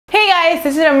Guys,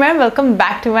 this is Ramya, welcome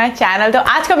back to my channel. तो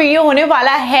आज का वीडियो होने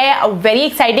वाला है very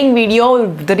exciting video.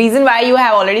 The reason why you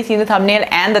have already seen the thumbnail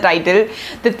and the title.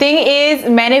 The thing is,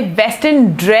 मैंने western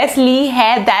dress ली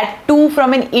है, that to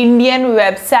from an Indian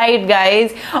website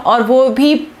guys, और वो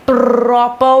भी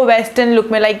प्रॉपर वेस्टर्न लुक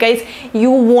में। Like guys,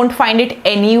 you won't find it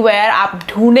anywhere. आप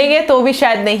ढूंढेंगे तो भी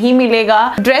शायद नहीं मिलेगा।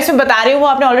 ड्रेस में बता रही हूँ वो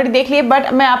आपने ऑलरेडी देख लिया,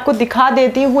 बट मैं आपको दिखा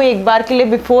देती हूँ एक बार के लिए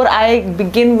before I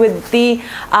begin with the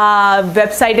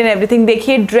website and everything.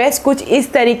 देखिए, ड्रेस कुछ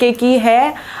इस तरीके की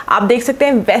है, आप देख सकते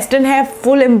हैं। वेस्टर्न है,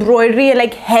 फुल एम्ब्रॉयडरी है,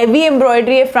 लाइक हैवी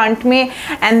एम्ब्रॉयडरी है फ्रंट में,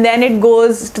 and then it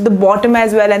goes to the bottom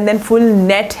as well, and then full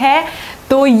net है।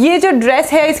 तो ये जो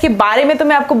ड्रेस है, इसके बारे में तो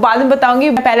मैं आपको बाद में बताऊंगी।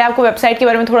 पहले आपको वेबसाइट के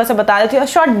बारे में थोड़ा सा बता देती हूँ,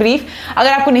 शॉर्ट ब्रीफ। अगर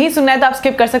आपको नहीं सुनना है तो आप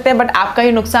स्किप कर सकते हैं, बट आपका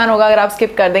ही नुकसान होगा अगर आप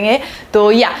स्किप कर देंगे।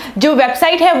 तो या जो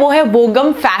वेबसाइट है वो है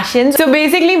वोगम fashions. So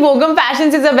basically वोगम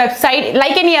fashions is a website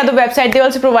like any other website. They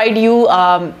also provide you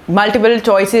multiple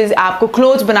choices. आपको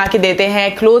क्लोथ्स बना के देते हैं,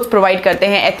 क्लोथ्स प्रोवाइड करते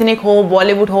हैं, एथनिक हो,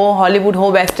 बॉलीवुड हो, हॉलीवुड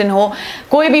हो, वेस्टर्न हो,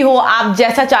 कोई भी हो, आप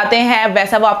जैसा चाहते हैं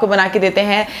वैसा वो आपको बना के देते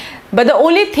हैं। But the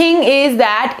only thing is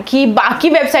that कि बाकी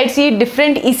वेबसाइट से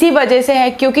डिफरेंट इसी वजह से है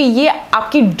क्योंकि ये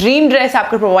आपकी ड्रीम ड्रेस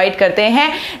आपको प्रोवाइड करते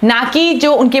हैं, ना कि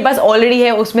जो उनके पास ऑलरेडी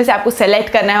है उसमें से आपको सेलेक्ट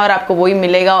करना है और आपको वही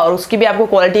मिलेगा, और उसकी भी आपको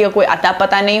क्वालिटी का कोई अता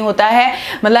पता नहीं होता है।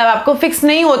 मतलब आपको फिक्स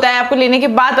नहीं होता है, आपको लेने के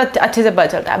बाद अच्छे से पता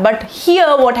चलता है। But here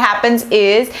what happens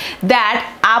is that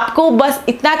आपको बस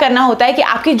इतना करना होता है कि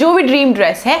आपकी जो भी ड्रीम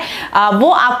ड्रेस है वो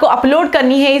आपको अपलोड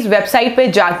करनी है इस वेबसाइट पे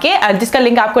जाके, जिसका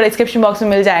लिंक आपको डिस्क्रिप्शन बॉक्स में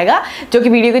मिल जाएगा, जो कि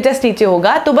वीडियो के जस्ट नीचे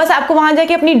होगा। तो बस आपको वहां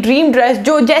जाके अपनी ड्रीम ड्रेस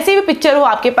जो जैसी भी पिक्चर हो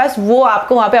आपके पास वो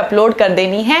आपको वहां पे अपलोड कर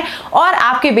देनी है, और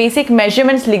आपके बेसिक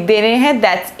मेजरमेंट्स लिख देने हैं,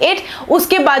 दैट्स इट।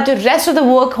 उसके बाद जो रेस्ट ऑफ द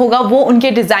वर्क होगा वो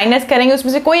उनके डिजाइनर्स करेंगे।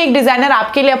 उसमें से कोई एक डिजाइनर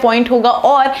आपके लिए अपॉइंट होगा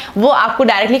और वो आपको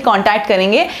डायरेक्टली कॉन्टैक्ट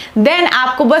करेंगे। देन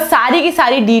आपको बस सारी की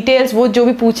सारी डिटेल्स वो जो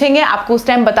भी पूछेंगे आपको उस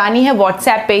टाइम बतानी है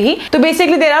व्हाट्सएप पे ही। तो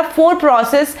बेसिकली देयर आर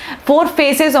 4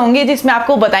 फेसेस होंगे जिसमें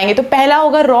आपको बताएंगे। तो पहला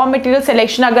होगा रॉ मटेरियल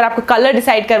सिलेक्शन। अगर आपको कलर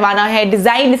डिसाइड करवाना है,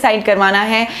 डिजाइन डिसाइड करवाना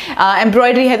है,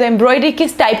 एम्ब्रॉयडरी है तो एम्ब्रॉयडरी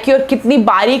किस टाइप की और कितनी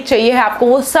बारीक चाहिए है आपको,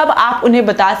 वो सब आप उन्हें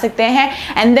बता सकते हैं।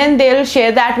 And then they will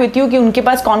share that with you कि उनके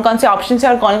पास कौन कौन से ऑप्शंस है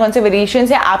और कौन कौन से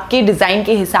वेरिएशंस है आपके डिजाइन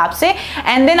के हिसाब से।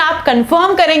 एंड देन आप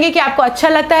कंफर्म करेंगे कि आपको अच्छा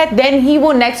लगता है, देन ही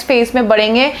वो नेक्स्ट फेज में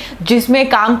बढ़ेंगे जिसमें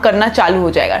काम करना चालू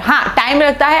हो जाएगा। हाँ, टाइम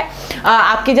लगता है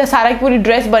आपकी जो सारा पूरी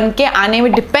ड्रेस बन के आने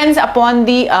में, डिपेंड्स अपॉन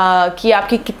दी कि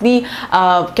आपकी कितनी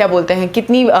क्या बोलते हैं,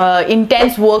 कितनी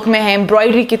इंटेंस वर्क में है,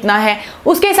 एम्ब्रॉयडरी कितना है,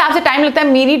 उसके हिसाब से टाइम लगता है।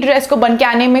 मेरी ड्रेस को बन के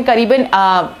आने में करीबन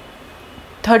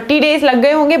 30 डेज लग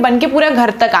गए होंगे, बन के पूरा घर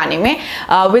तक आने में,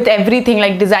 विथ एवरीथिंग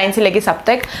लाइक डिजाइन से लेके सब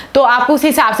तक। तो आपको उस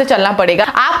हिसाब से चलना पड़ेगा।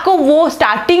 आपको वो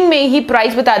स्टार्टिंग में ही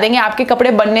प्राइस बता देंगे, आपके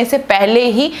कपड़े बनने से पहले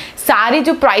ही सारे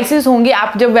जो प्राइसेस होंगे,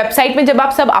 आप जब वेबसाइट में जब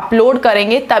आप सब अपलोड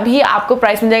करेंगे तभी आपको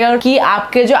प्राइस मिल जाएगा कि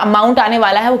आपके जो अमाउंट आने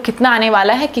वाला है वो कितना आने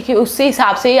वाला है, क्योंकि उससे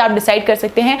हिसाब से ही आप डिसाइड कर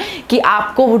सकते हैं कि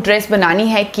आपको वो ड्रेस बनानी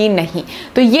है कि नहीं।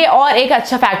 तो ये और एक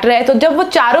अच्छा फैक्टर है। तो जब वो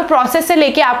चारों प्रोसेस से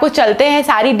लेके आपको चलते हैं,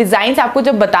 सारी डिजाइन आपको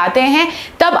जब बताते हैं,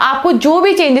 तब आपको जो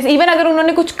भी चेंजेस, इवन अगर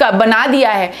उन्होंने कुछ बना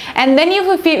दिया है and then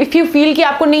if you feel कि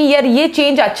आपको नहीं यार ये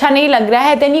चेंज अच्छा नहीं लग रहा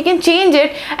है, then you can change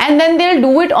it and then they will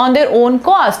do it on their own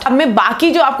cost. अब मैं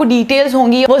बाकी जो आपको डिटेल्स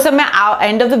होंगी वो सब मैं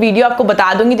एंड ऑफ द वीडियो आपको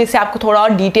बता दूंगी, जिससे आपको थोड़ा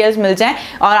और डिटेल्स मिल जाए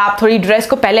और आप थोड़ी ड्रेस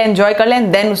को पहले एंजॉय कर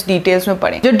लें, देन उस डिटेल्स में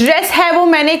पढ़ें। जो ड्रेस है वो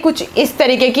मैंने कुछ इस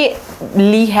तरीके की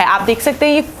ली है, आप देख सकते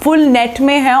हैं। ये फुल नेट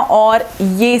में है और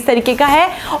ये इस तरीके का है,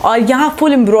 और यहाँ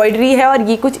फुल एम्ब्रॉयडरी है, और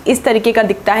ये कुछ इस तरीके का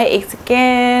दिखता है। एक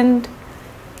सेकेंड,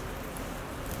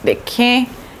 देखें,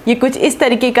 ये कुछ इस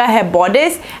तरीके का है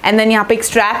बॉडिस, एंड देन यहाँ पे एक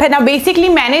स्ट्रैप है ना। बेसिकली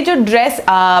मैंने जो ड्रेस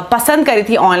पसंद करी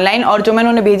थी ऑनलाइन और जो मैंने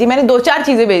उन्हें भेजी, मैंने 2-4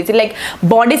 चीज़ें भेजी थी। लाइक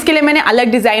बॉडिस के लिए मैंने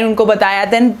अलग डिज़ाइन उनको बताया,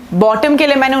 देन बॉटम के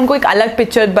लिए मैंने उनको एक अलग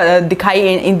पिक्चर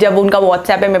दिखाई जब उनका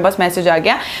व्हाट्सएप पे मेरे पास मैसेज आ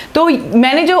गया। तो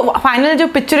मैंने जो फाइनल जो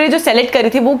पिक्चर जो सेलेक्ट करी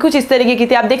थी वो कुछ इस तरीके की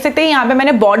थी। आप देख सकते हैं यहाँ पे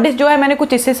मैंने बॉडिस जो है मैंने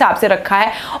कुछ इस हिसाब से रखा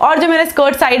है, और जो मेरा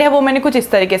स्कर्ट साइड है वो मैंने कुछ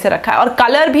इस तरीके से रखा है, और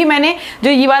कलर भी मैंने जो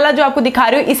ये वाला जो आपको दिखा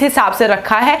रही हूँ इस हिसाब से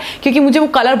रखा है, क्योंकि मुझे वो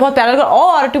कलर बहुत प्यारा लगा।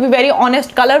 और to be very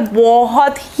honest, colour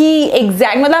बहुत ही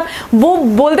एग्जैक्ट, मतलब वो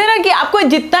बोलते हैं ना कि आपको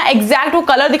जितना एग्जैक्ट वो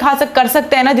कलर कर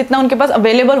सकते हैं ना, जितना उनके पास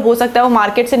अवेलेबल हो सकता है वो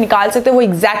मार्केट से निकाल सकते हैं, वो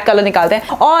एग्जैक्ट कलर निकालते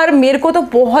हैं। और मेरे को तो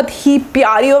बहुत ही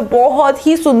प्यारी और बहुत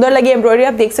ही सुंदर लगी एम्ब्रॉयडरी।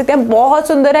 आप देख सकते हैं बहुत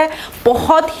सुंदर है,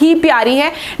 बहुत ही प्यारी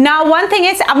है। नाउ वन थिंग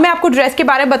इज, अब मैं आपको ड्रेस के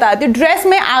बारे में बताती हूँ। ड्रेस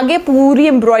में आगे पूरी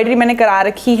एम्ब्रॉयडरी मैंने करा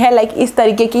रखी है, लाइक इस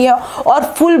तरीके की है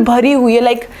और फुल भरी हुई है,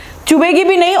 लाइक चुभेगी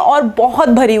भी नहीं और बहुत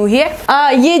भरी हुई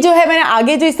है। ये जो है मैंने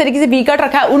आगे जो इस तरीके से वी कट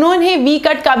रखा है, उन्होंने वी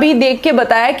कट का भी देख के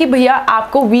बताया कि भैया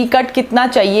आपको वी कट कितना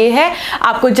चाहिए है,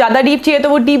 आपको ज़्यादा डीप चाहिए तो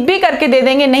वो डीप भी करके दे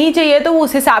देंगे, नहीं चाहिए तो वो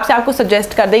उस हिसाब से आपको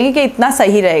सजेस्ट कर देंगे कि इतना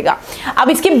सही रहेगा। अब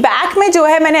इसके बैक में जो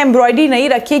है मैंने एम्ब्रॉयडरी नहीं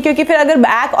रखी है, क्योंकि फिर अगर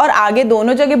बैक और आगे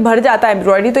दोनों जगह भर जाता है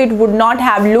एम्ब्रॉयडरी तो it would not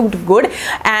have looked good.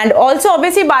 And also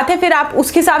obviously बात है, फिर आप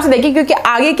उसके हिसाब से देखिए, क्योंकि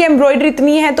आगे की एम्ब्रॉयडरी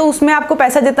इतनी है तो उसमें आपको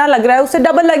पैसा जितना लग रहा है उससे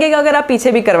डबल लगेगा अगर आप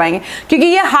पीछे भी करवाएंगे, क्योंकि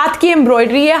ये हाथ की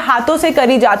एम्ब्रॉयडरी है, हाथों से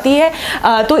करी जाती है,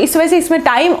 तो इस वजह से इसमें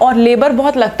टाइम और लेबर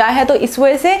बहुत लगता है, तो इस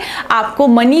वजह से आपको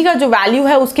मनी का जो वैल्यू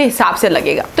है उसके हिसाब से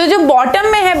लगेगा। तो जो बॉटम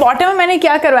में है, बॉटम में मैंने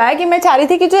क्या करवाया कि मैं चाह रही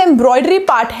थी कि जो एम्ब्रॉयडरी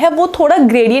पार्ट है वो थोड़ा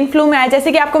ग्रेडियंट फ्लो में आया,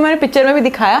 जैसे कि आपको मैंने पिक्चर में भी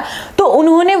दिखाया, तो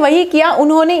उन्होंने वही किया,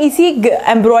 उन्होंने इसी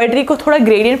एम्ब्रॉयडरी को थोड़ा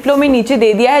ग्रेडियंट फ्लो में नीचे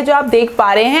दे दिया है, जो आप देख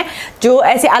पा रहे हैं, जो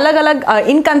ऐसे अलग अलग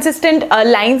इनकंसिस्टेंट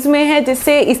लाइंस में है,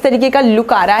 जिससे इस तरीके का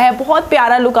लुक आ रहा है, बहुत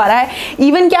प्यारा लुक आ रहा है।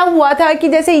 इवन क्या हुआ था कि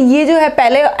जैसे ये जो है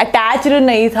पहले अटैच्ड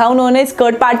नहीं था, उन्होंने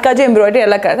स्कर्ट पार्ट का जो एम्ब्रॉयडरी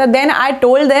अलग करा था, देन आई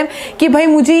टोल्ड देम कि भाई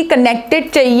मुझे कनेक्टेड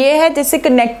चाहिए है, जिससे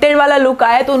कनेक्टेड वाला लुक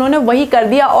आया, तो उन्होंने वही कर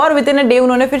दिया और विद इन अ डे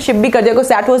उन्होंने फिर शिप भी कर दिया।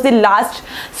 That was the last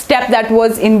step that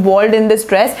was involved in this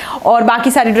dress, और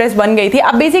बाकी सारी ड्रेस बन गई थी।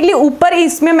 अब बेसिकली ऊपर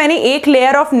इसमें मैंने एक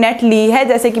लेयर ऑफ नेट ली है,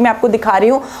 जैसे कि मैं आपको दिखा रही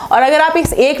हूँ, और अगर आप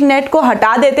इस एक नेट को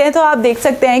हटा देते हैं तो आप देख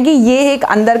सकते हैं कि ये एक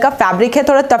अंदर का फैब्रिक है,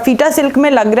 थोड़ा तफीटा सिल्क में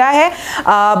लग रहा है,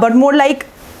 बट मोर लाइक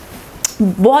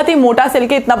बहुत ही मोटा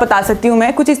सिल्क है, इतना बता सकती हूँ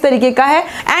मैं, कुछ इस तरीके का है।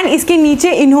 एंड इसके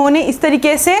नीचे इन्होंने इस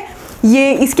तरीके से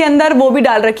ये इसके अंदर वो भी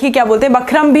डाल रखी है, क्या बोलते हैं,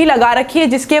 बखरम भी लगा रखी है,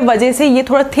 जिसके वजह से ये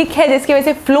थोड़ा थिक है, जिसकी वजह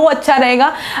से फ्लो अच्छा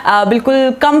रहेगा,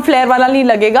 बिल्कुल कम फ्लेयर वाला नहीं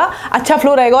लगेगा, अच्छा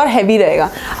फ्लो रहेगा और हैवी रहेगा।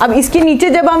 अब इसके नीचे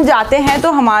जब हम जाते हैं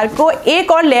तो हमारे को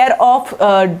एक और लेयर ऑफ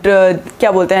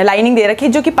क्या बोलते हैं लाइनिंग दे रखी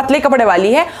है, जो कि पतले कपड़े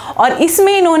वाली है, और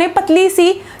इसमें इन्होंने पतली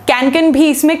सी कैनकन भी,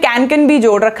 इसमें कैनकन भी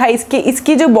जोड़ रखा है,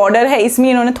 इसकी जो बॉर्डर है इसमें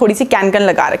इन्होंने थोड़ी सी कैनकन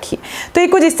लगा रखी है। तो ये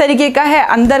कुछ इस तरीके का है,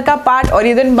 अंदर का पार्ट और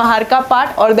इधर बाहर का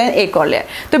पार्ट, और देन एक और लेयर।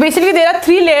 तो basically there are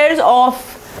 3 layers of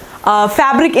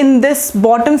fabric in this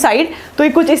bottom side. तो ये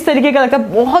कुछ इस तरीके का लगता है,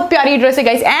 बहुत प्यारी ड्रेस है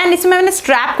गाइस। एंड इसमें मैंने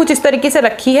स्ट्रैप कुछ इस तरीके से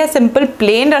रखी है, सिंपल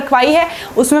प्लेन रखवाई है,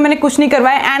 उसमें मैंने कुछ नहीं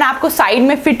करवाया। एंड आपको साइड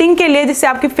में फिटिंग के लिए, जिससे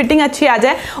आपकी फिटिंग अच्छी आ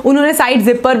जाए, उन्होंने साइड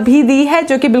जिपर भी दी है,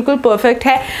 जो कि बिल्कुल परफेक्ट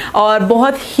है और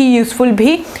बहुत ही यूजफुल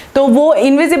भी। तो वो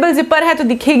इनविजिबल जिपर है तो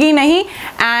दिखेगी नहीं।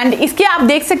 एंड इसके आप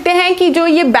देख सकते हैं कि जो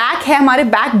ये बैक है, हमारे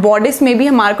बैक बॉर्डर्स में भी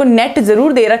हमारे को नेट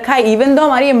जरूर दे रखा है, इवन दो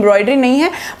हमारी एम्ब्रॉयडरी नहीं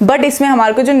है, बट इसमें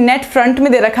हमारे को जो नेट फ्रंट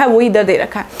में दे रखा है वो इधर दे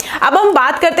रखा है। अब हम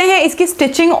बात करते हैं इसकी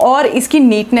स्टिचिंग और इसकी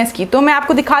नीटनेस की। तो मैं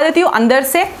आपको दिखा देती हूँ अंदर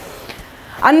से।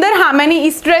 अंदर हाँ, मैंने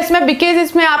इस ड्रेस में, बिकॉज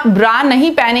इसमें आप ब्रा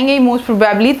नहीं पहनेंगे मोस्ट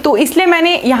प्रोबेबली, तो इसलिए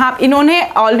मैंने यहाँ, इन्होंने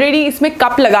ऑलरेडी इसमें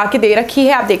कप लगा के दे रखी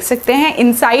है, आप देख सकते हैं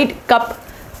इनसाइड कप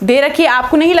दे रखी है।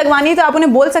 आपको नहीं लगवानी तो आप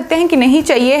उन्हें बोल सकते हैं कि नहीं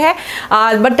चाहिए है,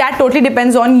 but that totally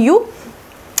depends on you.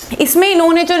 इसमें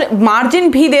इन्होंने जो मार्जिन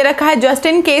भी दे रखा है, जस्ट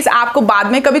इन केस आपको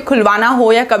बाद में कभी खुलवाना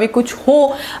हो या कभी कुछ हो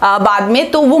बाद में,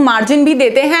 तो वो मार्जिन भी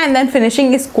देते हैं। And then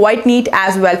finishing is quite NEET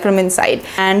as well from inside.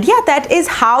 And या that is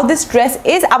how this dress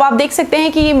is. अब आप देख सकते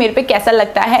हैं कि ये मेरे पे कैसा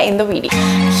लगता है इन द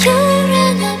वीडियो।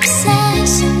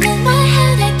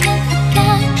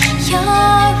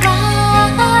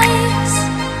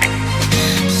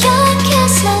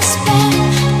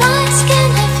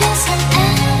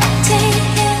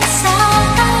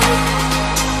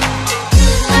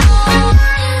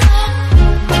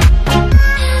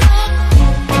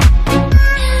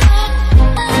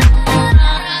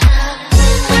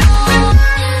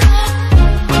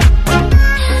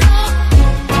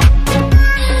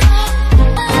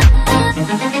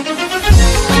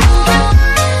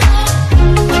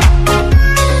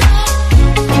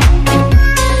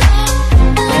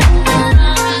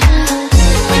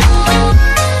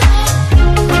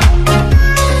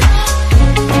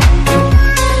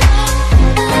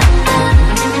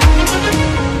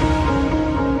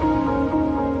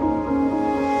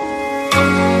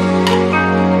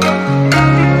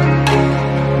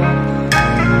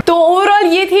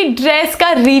 ड्रेस का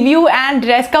रिव्यू एंड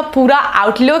ड्रेस का पूरा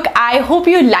outlook. I hope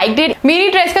you liked it. मेरी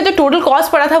ड्रेस का जो टोटल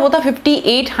कॉस्ट पड़ा था वो था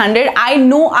 5800। आई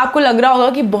नो आपको लग रहा होगा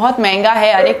कि बहुत महंगा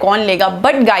है, अरे कौन लेगा,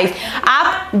 बट गाइस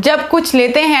आप जब कुछ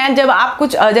लेते हैं, जब आप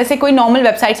कुछ जैसे कोई नॉर्मल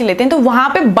वेबसाइट से लेते हैं, तो वहां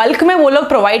पे बल्क में वो लोग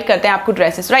प्रोवाइड करते हैं आपको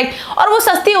ड्रेसेस, राइट, और वो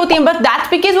सस्ती होती हैं, बट दैट्स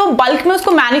बिकॉज वो बल्क में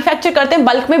उसको मैन्युफैक्चर करते हैं,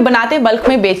 बल्क में बनाते हैं, बल्क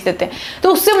में बेच देते हैं,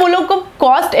 तो उससे वो लोग को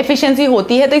कॉस्ट एफिशिएंसी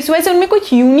होती है, तो इस वजह से उनमें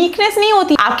कुछ यूनिकनेस नहीं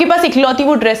होती। आपके पास इकलौती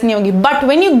वो ड्रेस नहीं होगी। But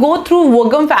when you go through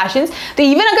वोगम fashions, तो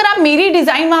इवन अगर आप मेरी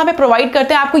डिजाइन वहां पे प्रोवाइड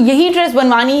करते हैं, आपको यही ड्रेस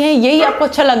बनवानी है, यही आपको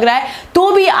अच्छा लग रहा है, तो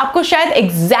भी आपको शायद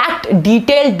एग्जैक्ट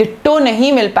डिटेल डिट्टो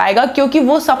नहीं मिल पाएगा, क्योंकि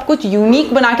वो सब कुछ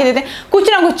यूनिक बना के देते हैं। कुछ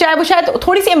ना कुछ, चाहे वो शायद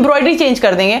थोड़ी सी एम्ब्रॉयडरी चेंज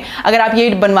कर देंगे, अगर आप ये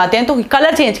बनवाते हैं तो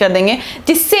कलर चेंज कर देंगे,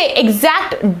 जिससे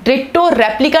एग्जैक्ट डिट्टो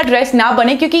रेप्लिका ड्रेस ना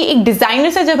बने। क्योंकि एक डिजाइनर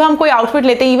से जब हम कोई आउटफिट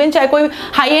लेते हैं, इवन चाहे कोई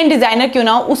हाई एंड डिजाइनर क्यों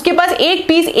ना हो, उसके पास एक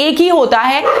पीस एक ही होता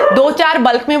है, 2-4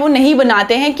 बल्क में वो नहीं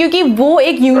बनाते हैं, क्योंकि वो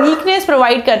एक यूनिकनेस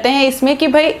प्रोवाइड करते हैं इसमें कि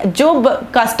भाई जो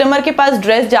कस्टमर के पास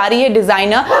ड्रेस जा रही है,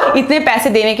 डिजाइनर इतने पैसे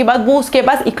देने के बाद, वो उसके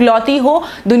पास इकलौती हो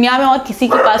दुनिया में और किसी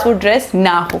के पास वो ड्रेस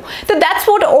ना हो। तो that's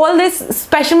what all this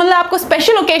special, मतलब आपको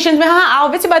स्पेशल ओकेजन में, हाँ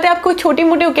ऑब्वियस बात है, आपको छोटी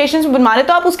मोटी ओकेजन बनवा रहे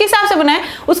तो आप उसके हिसाब से बनाएं,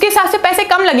 उसके हिसाब से पैसे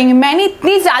कम लगेंगे। मैंने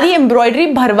इतनी ज्यादा एम्ब्रॉयडरी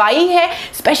भरवाई है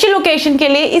स्पेशल ओकेजन के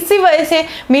लिए, इसी वजह से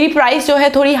मेरी प्राइस जो है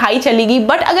थोड़ी हाई चलेगी।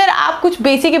 बट अगर आप कुछ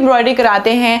बेसिक एम्ब्रॉयडरी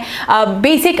कराते हैं,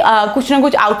 बेसिक कुछ ना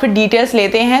कुछ आउटफिट डिटेल्स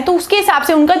लेते हैं, तो उसके हिसाब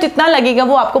से उनका जितना लगेगा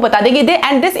वो आपको बता देंगे।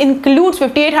 And this includes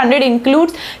 5800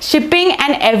 includes shipping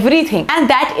and everything, and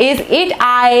that is it.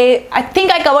 I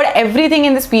think I covered everything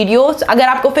in this video. अगर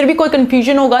आपको फिर भी कोई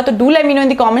कंफ्यूजन होगा तो do let me know in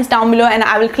the comments down below and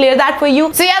I will clear that for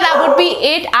you. सो या that would be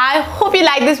it. I hope you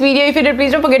like this video. If you did,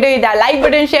 please don't forget to hit that like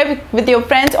button, share with your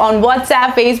friends on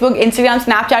WhatsApp, Facebook, Instagram,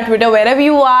 Snapchat, Twitter, wherever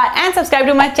you are, and subscribe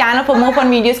to my channel for more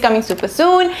fun videos coming super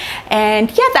soon.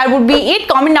 And yeah, that would be it.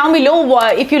 Comment down below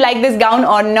if you like this gown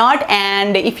or not,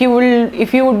 and if you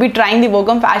would be trying the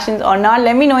Vogum fashions or not.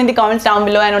 Let me know in the comments down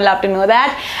below, and I would love to know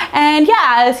that. And yeah,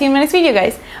 I'll see you in my next video,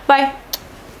 guys.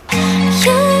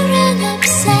 Bye.